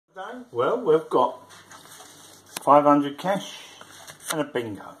Okay, well, we've got 500 cash and a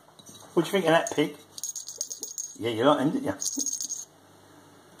bingo. What do you think of that, Pig? Yeah, you like him, didn't you?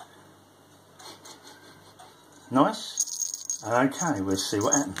 Nice. Okay, we'll see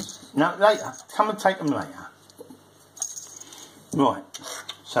what happens. No, later. Come and take them later. Right,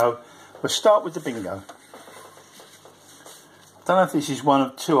 so we'll start with the bingo. I don't know if this is one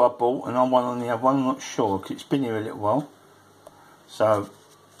of two I bought and I'm one on the other one, I'm not sure because it's been here a little while. So,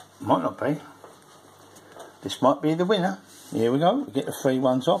 might not be. This might be the winner. Here we go, we get the 3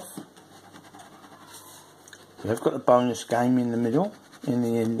 ones off. We've got the bonus game in the middle, in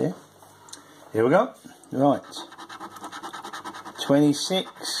the end there. Here we go. Right.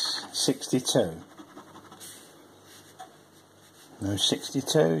 26, 62. No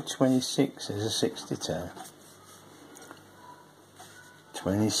 62, 26 is a 62.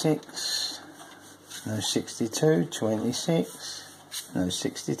 26, no 62, 26, no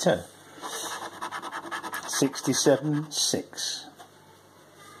 62. 67, 6.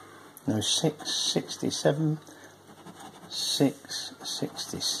 No 6, 67, 6,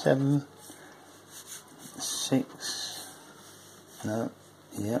 67, 6. No,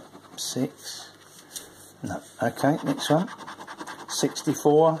 yep, 6. No, okay, next one.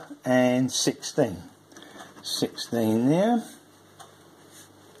 64 and 16. 16 there.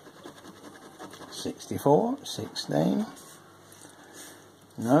 64, 16.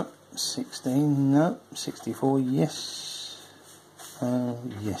 No, 16, no. 64, yes.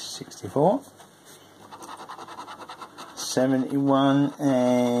 Yes, 64. 71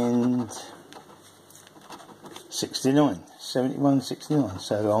 and 69. 71, 69.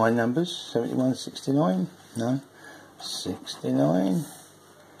 So the high numbers. 71, 69. No. 69.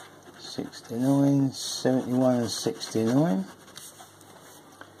 69, 71 and 69.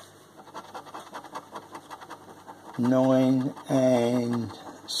 9 and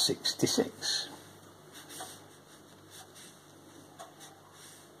 66.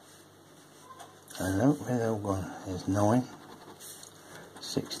 I don't know where they're all gone. There's 9,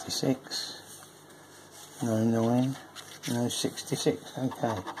 66, no 9, no 66.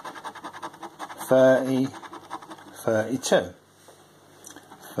 Okay. 30, 32.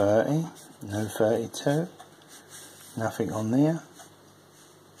 30, no 32. Nothing on there.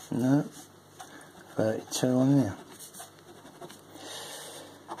 No. 32 on there.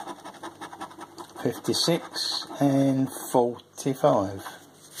 56 and 45.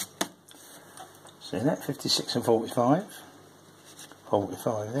 See that? 56 and 45.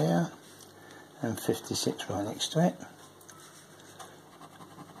 45 there. And 56 right next to it.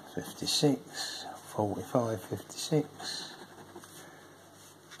 56, 45, 56.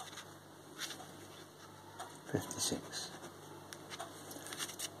 56.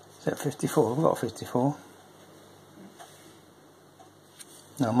 Is that 54? I've got 54.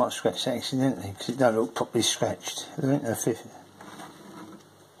 No, I might scratch that accidentally because it don't look properly scratched. There ain't no 50.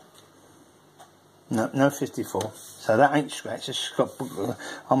 No 54. So that ain't scratched.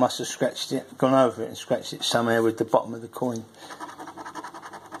 I must have scratched it, gone over it and scratched it somewhere with the bottom of the coin.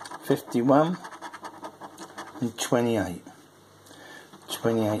 51 and 28.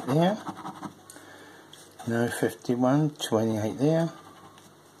 28 there. No 51, 28 there.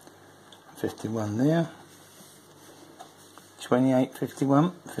 51 there. 28,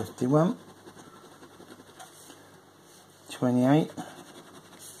 51, 51. 28,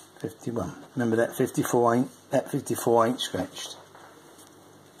 51. Remember that 54 ain't scratched.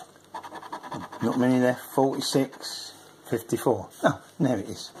 Not many left. 46, 54. Oh, there it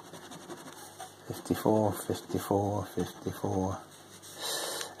is. 54, 54, 54,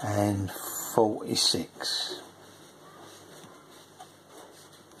 and 46.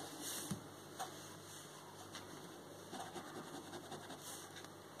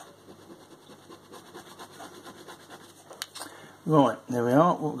 Right, there we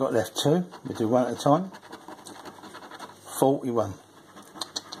are. What we've got left? 2. We'll do one at a time. 41.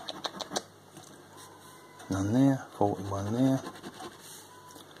 None there. 41 there.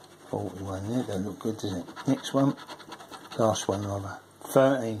 41 there. Don't look good, does it? Next one. Last one, rather.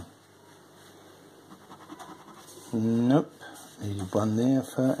 13. Nope. Needed 1 there.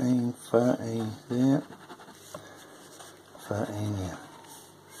 13. 13 there. 13 there.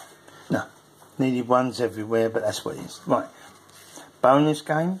 No. Needed 1s everywhere, but that's what it is. Right. Bonus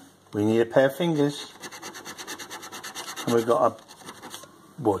game, we need a pair of fingers and we've got a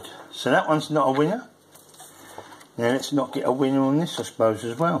wood. So that one's not a winner. Now let's not get a winner on this, I suppose,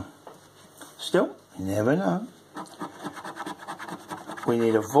 as well. Still, you never know. We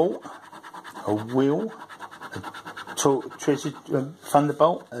need a vault, a wheel, a treasure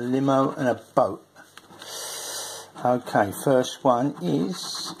thunderbolt, a limo and a boat. Okay, first one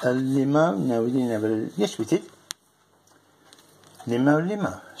is a limo. No, we didn't have a... Yes, we did.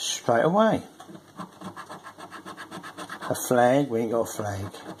 Limo. Straight away. A flag. We ain't got a flag.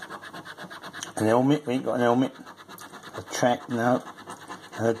 An helmet. We ain't got an helmet. A track. No.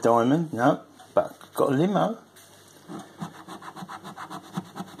 And a diamond. No. But got a limo.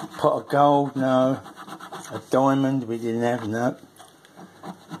 Pot of gold. No. A diamond. We didn't have. No.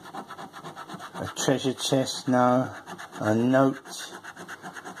 A treasure chest, no. A note.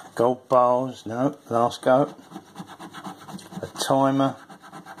 Gold bars, no. Last go. A timer.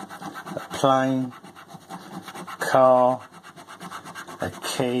 A plane. Car. A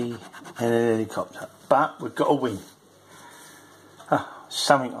key. And an helicopter. But we've got to win.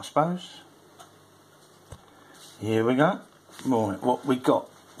 Something, I suppose. Here we go. Right, what we got?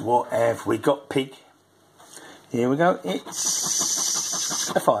 What have we got, Pig? Here we go. It's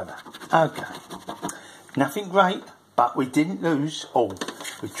a fiver. Okay. Nothing great, but we didn't lose all.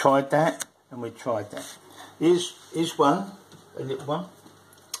 We tried that and we tried that. Here's one, a little one.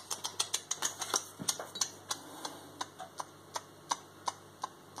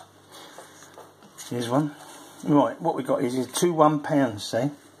 Here's one. Right, what we got is 2 £1,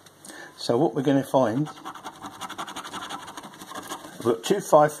 see? So what we're going to find, we've got 2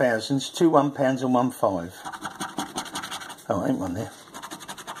 5,000s, 2 £1 and 1 5. Oh, ain't one there.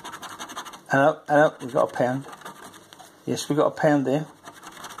 Hello, we've got a pound. Yes, we've got a pound there.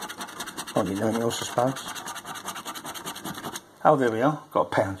 Might be nothing else, I suppose. Oh, there we are, got a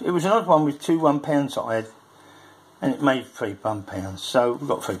pound. It was an odd one with 2 £1 that I had, and it made 3 £1, so we've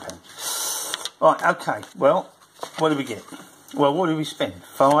got £3. Right, okay, well, what do we get? Well, what do we spend?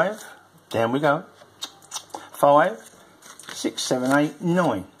 5, down we go. 5, 6, 7, 8,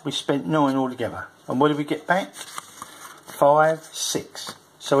 9. We spent 9 altogether. And what do we get back? 5, 6.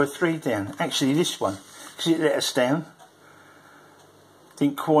 So we're 3 down. Actually, this one, because it let us down,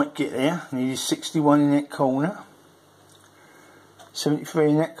 didn't quite get there. Needed 61 in that corner,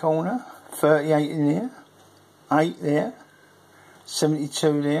 73 in that corner, 38 in there, 8 there,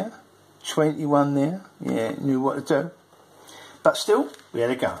 72 there, 21 there. Yeah, knew what to do. But still, we had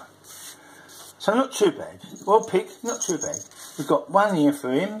a go. So not too bad. Well, Pig, not too bad. We've got 1 here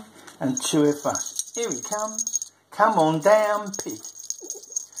for him and 2 here for us. Here he comes. Come on down, Pig.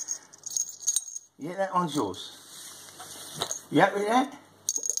 Yeah, that one's yours. You happy with that?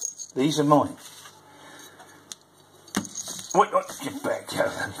 These are mine. Wait, get back.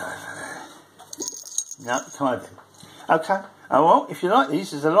 No, can't do. Okay. Oh well, if you like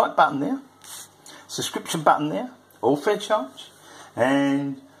these, there's a like button there. Subscription button there. All fair charge.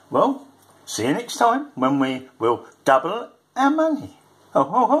 And, well, see you next time when we will double our money.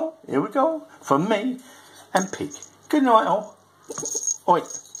 Oh, here we go. From me and Pig. Good night all. Oi.